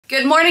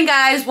Good morning,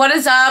 guys. What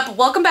is up?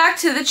 Welcome back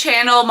to the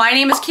channel. My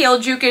name is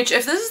Kayla Jukic.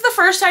 If this is the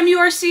first time you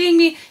are seeing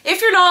me,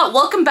 if you're not,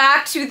 welcome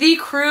back to the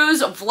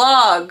cruise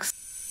vlogs.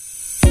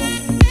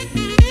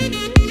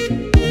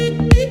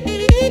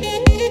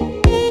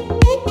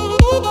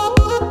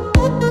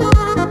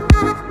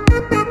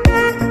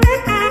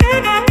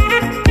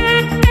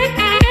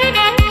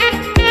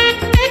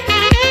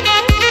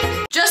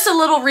 Just a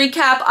little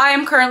recap. I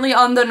am currently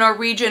on the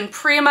Norwegian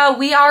Prima.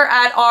 We are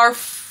at our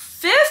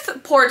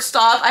fifth port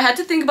stop. I had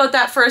to think about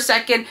that for a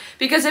second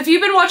because if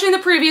you've been watching the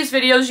previous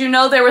videos, you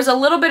know there was a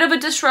little bit of a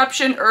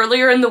disruption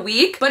earlier in the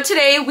week, but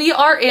today we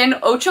are in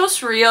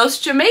Ochos Rios,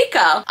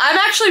 Jamaica. I'm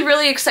actually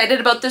really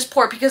excited about this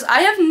port because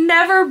I have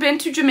never been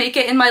to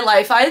Jamaica in my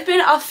life. I've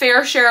been a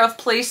fair share of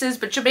places,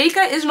 but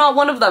Jamaica is not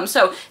one of them.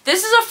 So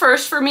this is a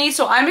first for me,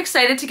 so I'm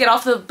excited to get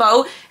off the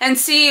boat and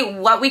see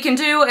what we can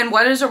do and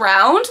what is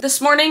around. This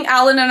morning,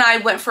 Alan and I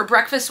went for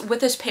breakfast with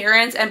his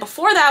parents, and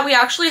before that, we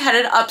actually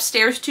headed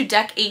upstairs to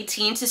deck 18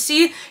 to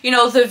see, you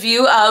know, the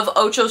view of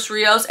Ochos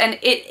Rios, and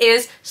it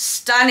is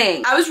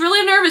stunning. I was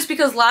really nervous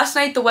because last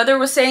night the weather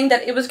was saying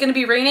that it was going to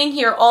be raining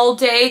here all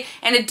day,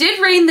 and it did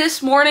rain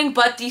this morning,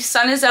 but the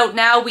sun is out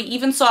now. We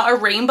even saw a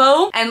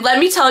rainbow, and let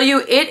me tell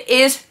you, it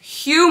is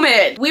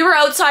humid. We were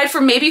outside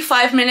for maybe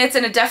 5 minutes,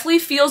 and it definitely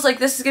feels like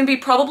this is going to be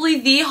probably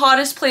the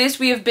hottest place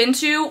we have been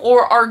to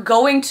or are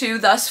going to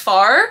thus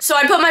far. So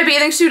I put my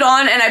bathing suit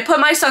on and I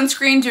put my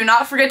sunscreen. Do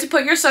not forget to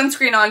put your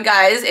sunscreen on,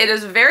 guys. It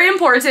is very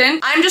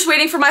important. I'm just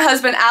waiting for my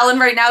husband, Alan,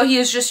 right now. He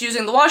is just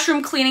using the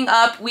washroom, cleaning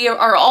up. We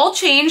are all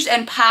changed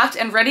and packed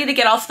and ready to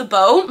get off the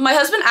boat. My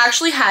husband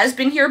actually has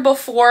been here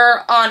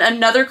before on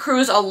another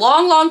cruise a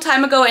long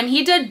time ago, and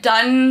he did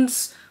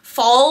Dunn's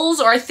Falls,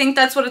 or I think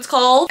that's what it's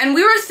called. And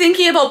we were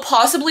thinking about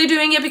possibly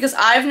doing it because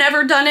I've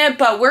never done it,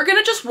 but we're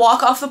gonna just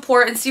walk off the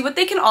port and see what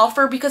they can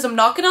offer because I'm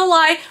not gonna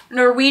lie,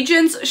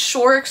 Norwegian's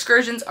shore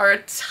excursions are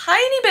a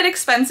tiny bit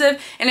expensive,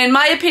 and in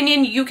my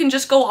opinion, you can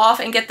just go off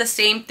and get the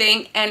same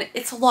thing and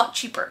it's a lot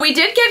cheaper. We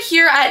did get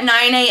here at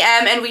 9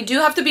 a.m. and we do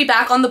have to be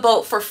back on the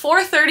boat for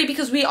 4:30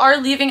 because we are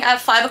leaving at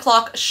 5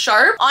 o'clock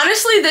sharp.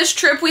 Honestly, this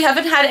trip we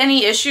haven't had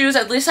any issues,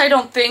 at least I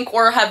don't think,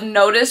 or have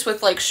noticed,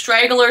 with like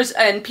stragglers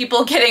and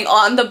people getting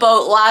on the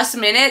boat last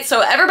minute,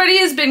 so everybody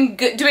has been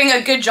doing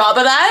a good job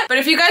of that. But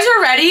if you guys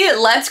are ready,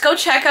 let's go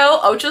check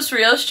out Ochos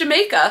Rios,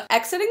 Jamaica.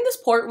 Exiting this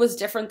port was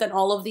different than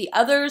all of the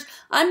others.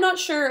 I'm not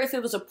sure if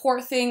it was a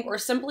port thing or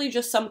simply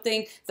just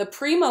something the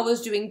Prima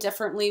was doing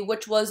differently,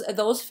 which was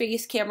those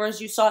face cameras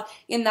you saw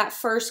in that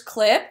first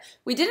clip.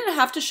 We didn't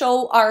have to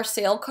show our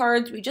sail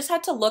cards. We just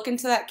had to look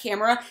into that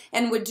camera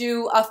and would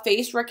do a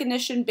face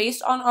recognition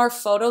based on our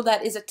photo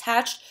that is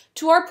attached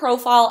to our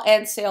profile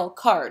and sail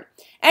card.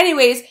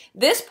 Anyways,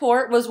 this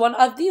port was one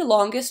of the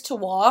longest to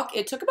walk.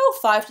 It took about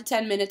 5 to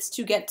 10 minutes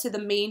to get to the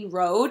main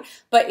road,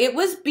 but it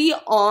was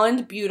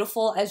beyond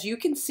beautiful. As you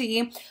can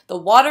see, the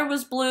water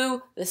was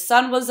blue, the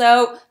sun was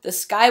out, the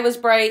sky was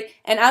bright,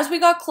 and as we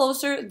got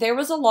closer, there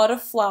was a lot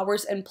of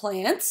flowers and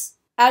plants.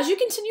 As you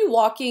continue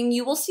walking,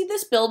 you will see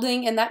this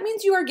building, and that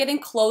means you are getting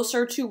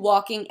closer to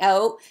walking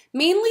out.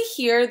 Mainly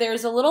here,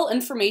 there's a little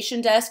information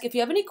desk if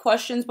you have any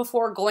questions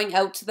before going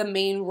out to the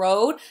main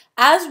road.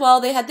 As well,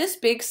 they had this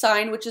big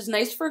sign, which is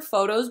nice for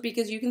photos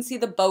because you can see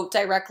the boat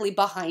directly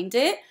behind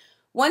it.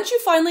 Once you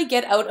finally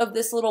get out of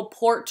this little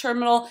port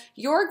terminal,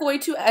 you're going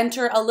to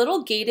enter a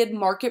little gated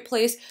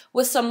marketplace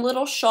with some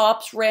little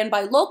shops ran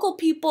by local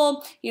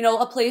people, you know,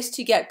 a place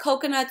to get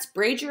coconuts,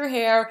 braid your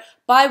hair,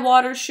 buy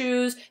water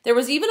shoes. There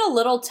was even a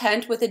little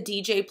tent with a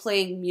DJ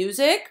playing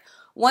music.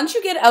 Once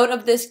you get out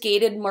of this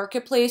gated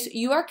marketplace,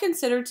 you are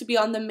considered to be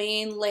on the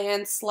main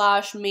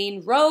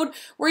road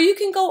where you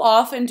can go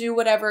off and do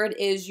whatever it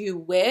is you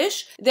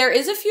wish. There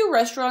is a few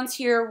restaurants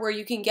here where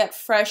you can get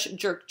fresh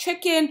jerk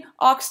chicken,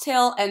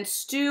 oxtail, and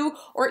stew,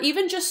 or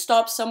even just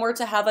stop somewhere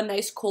to have a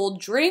nice cold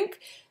drink.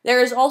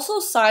 There is also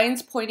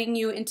signs pointing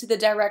you into the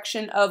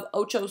direction of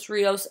Ochos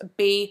Rios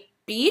Bay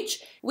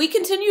Beach. We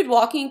continued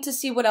walking to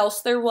see what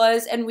else there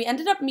was, and we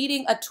ended up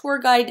meeting a tour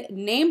guide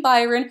named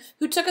Byron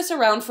who took us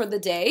around for the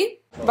day.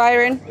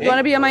 Byron, you want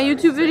to be on my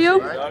YouTube video?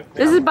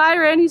 This is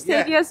Byron. He's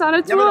taking us on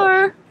a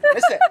tour.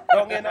 Listen,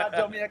 down in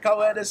Jamaica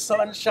where the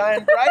sun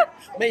shine bright,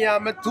 me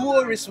and my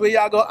tourists, we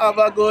are going to have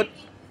a good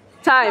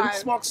time.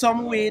 Smoke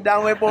some weed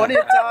and we burn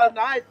it all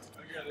night.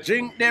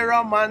 Drink the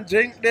rum and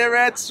drink the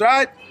red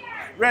Sprite.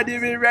 Ready,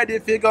 we ready,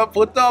 figure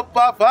put up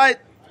a fight.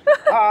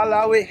 All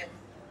away.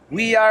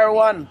 We are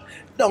one.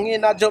 Down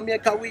in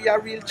Jamaica, we are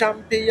real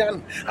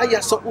champion. I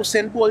saw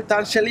Usain Bolt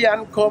and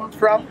Shellyan come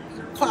from.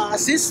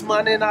 Fastest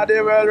man in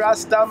the world,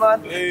 Rasta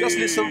man. Just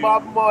listen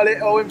Bob Marley,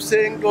 how him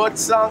sing good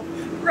song.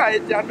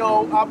 Right you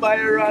know, a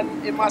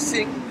Byron, him a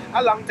sing.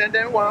 A long time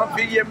they want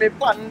to hear me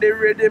pan the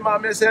rhythm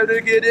and me say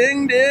reggae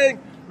ding ding,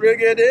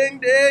 reggae ding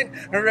ding.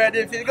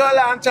 Ready to go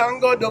launch and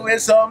go do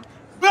it some.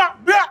 Blah,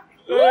 blah.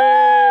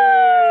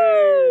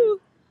 Woo!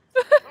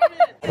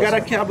 Got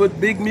a cab with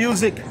big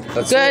music.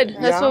 Good.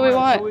 That's what we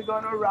want. So we're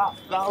gonna rock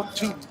down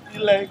to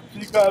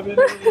Electric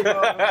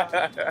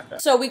Avenue.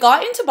 So we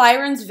got into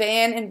Byron's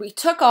van and we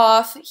took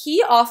off.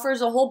 He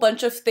offers a whole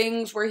bunch of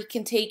things where he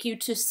can take you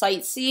to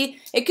sightsee.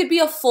 It could be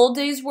a full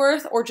day's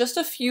worth or just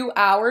a few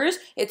hours.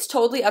 It's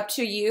totally up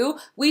to you.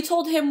 We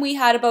told him we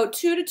had about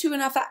 2 to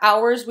 2.5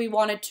 hours we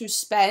wanted to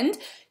spend.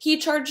 He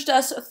charged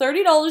us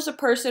 $30 a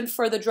person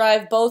for the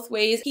drive both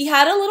ways. He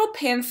had a little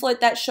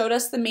pamphlet that showed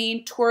us the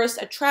main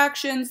tourist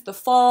attractions, the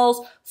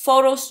falls,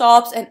 photo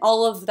stops, and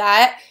all of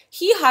that.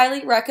 He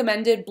highly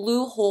recommended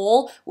Blue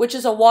Hole, which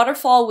is a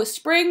waterfall with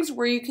springs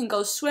where you can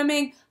go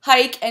swimming,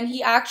 hike, and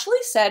he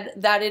actually said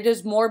that it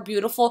is more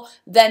beautiful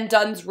than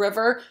Dunn's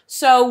River.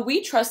 So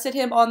we trusted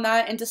him on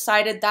that and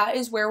decided that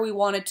is where we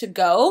wanted to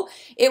go.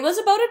 It was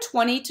about a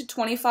 20 to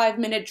 25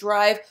 minute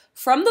drive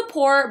from the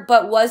port,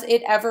 but was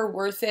it ever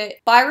worth it?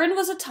 Byron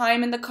was a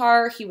time in the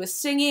car. He was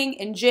singing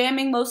and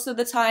jamming most of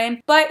the time,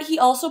 but he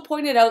also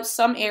pointed out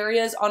some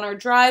areas on our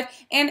drive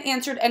and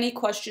answered any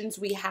questions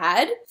we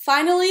had.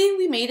 Finally,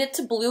 we made it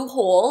to Blue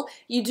Hole.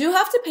 You do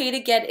have to pay to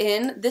get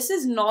in. This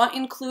is not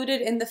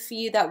included in the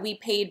fee that we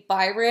paid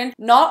Byron.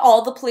 Not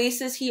all the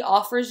places he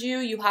offers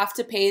you have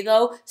to pay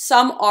though.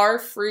 Some are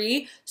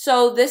free.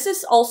 So this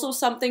is also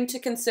something to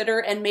consider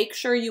and make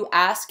sure you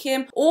ask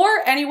him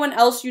or anyone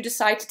else you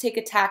decide to take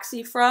a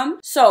taxi from.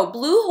 So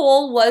Blue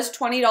Hole was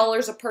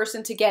 $20 a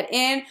person to get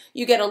in.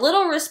 You get a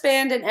little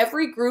wristband and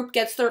every group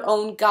gets their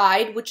own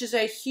guide, which is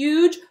a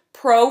huge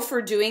pro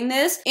for doing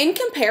this. In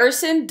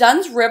comparison,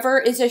 Dunn's River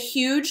is a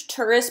huge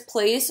tourist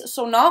place,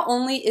 so not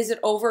only is it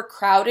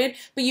overcrowded,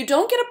 but you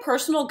don't get a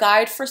personal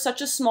guide for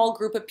such a small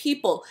group of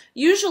people.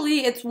 Usually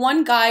it's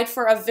one guide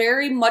for a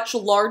very much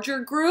larger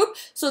group,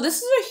 so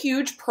this is a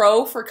huge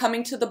pro for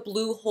coming to the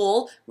Blue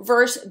Hole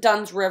versus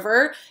Dunn's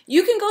River.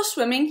 You can go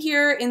swimming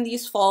here in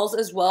these falls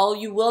as well.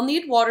 You will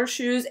need water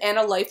shoes and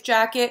a life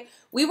jacket.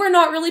 We were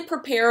not really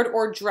prepared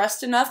or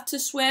dressed enough to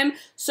swim,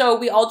 so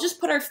we all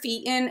just put our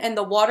feet in and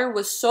the water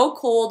was so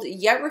cold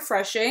yet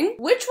refreshing,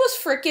 which was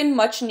freaking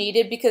much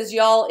needed because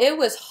y'all, it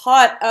was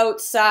hot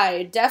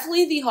outside.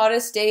 Definitely the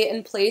hottest day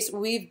and place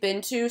we've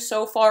been to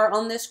so far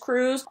on this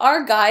cruise.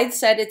 Our guide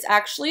said it's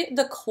actually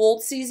the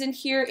cold season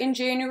here in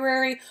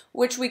January,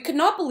 which we could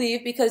not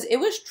believe because it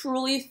was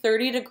truly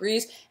 30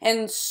 degrees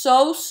and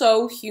so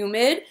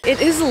humid.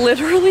 It is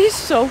literally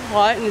so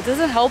hot and it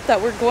doesn't help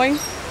that we're going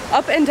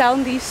up and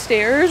down these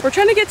stairs. We're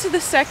trying to get to the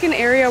second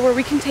area where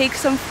we can take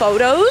some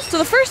photos. So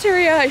the first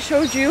area I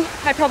showed you,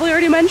 I probably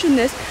already mentioned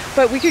this,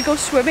 but we could go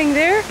swimming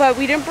there, but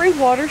we didn't bring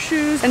water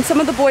shoes and some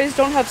of the boys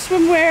don't have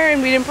swimwear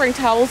and we didn't bring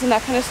towels and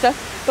that kind of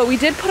stuff, but we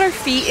did put our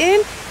feet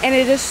in and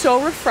it is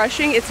so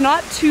refreshing. It's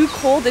not too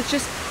cold, it's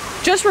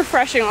just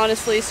refreshing,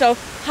 honestly. So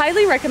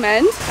highly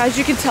recommend. As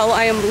you can tell,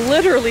 I am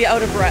literally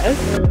out of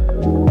breath.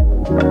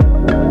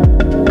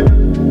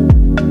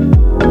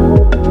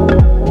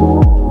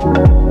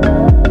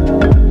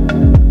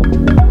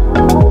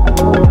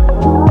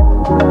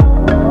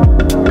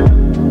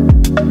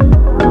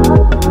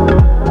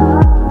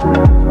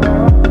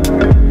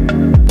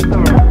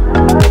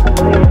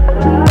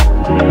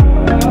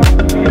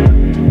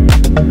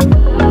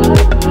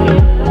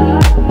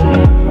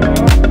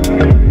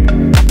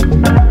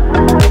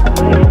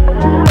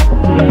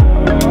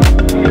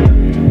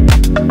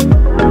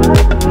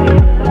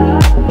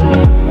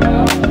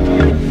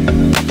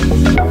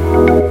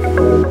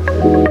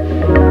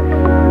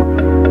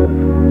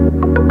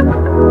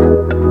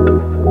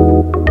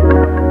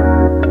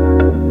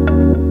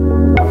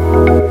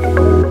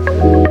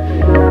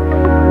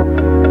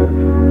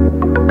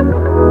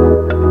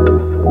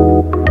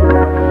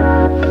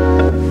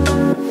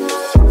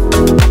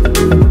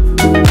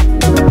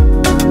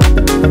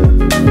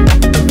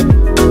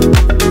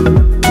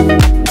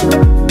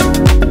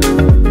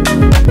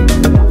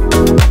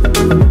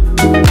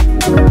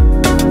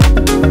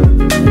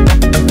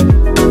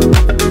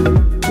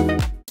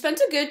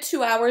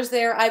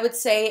 There, I would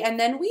say, and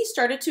then we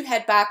started to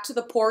head back to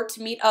the port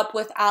to meet up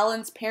with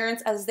Alan's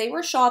parents as they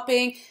were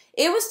shopping.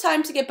 It was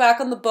time to get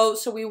back on the boat,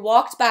 so we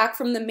walked back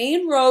from the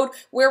main road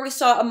where we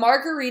saw a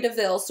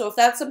Margaritaville. So if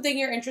that's something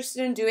you're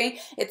interested in doing,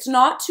 it's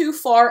not too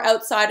far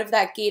outside of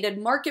that gated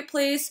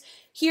marketplace.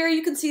 Here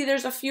you can see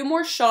there's a few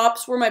more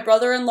shops where my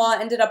brother-in-law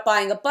ended up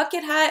buying a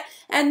bucket hat,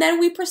 and then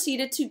we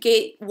proceeded to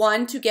gate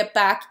 1 to get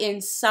back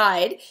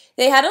inside.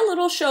 They had a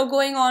little show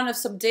going on of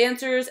some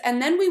dancers,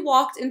 and then we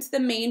walked into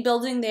the main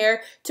building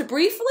there to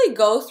briefly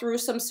go through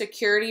some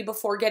security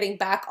before getting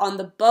back on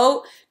the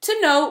boat. To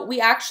note,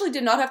 we actually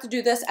did not have to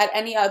do this at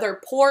any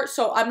other port,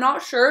 so I'm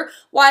not sure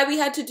why we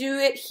had to do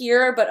it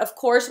here, but of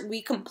course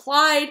we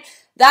complied.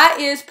 That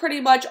is pretty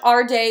much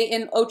our day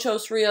in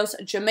Ochos Rios,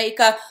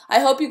 Jamaica.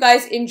 I hope you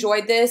guys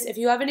enjoyed this. If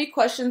you have any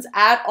questions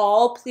at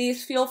all,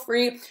 please feel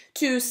free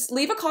to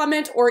leave a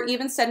comment or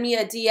even send me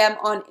a DM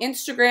on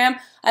Instagram.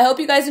 I hope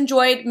you guys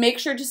enjoyed. Make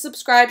sure to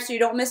subscribe so you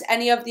don't miss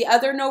any of the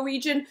other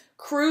Norwegian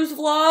cruise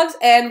vlogs,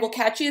 and we'll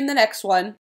catch you in the next one.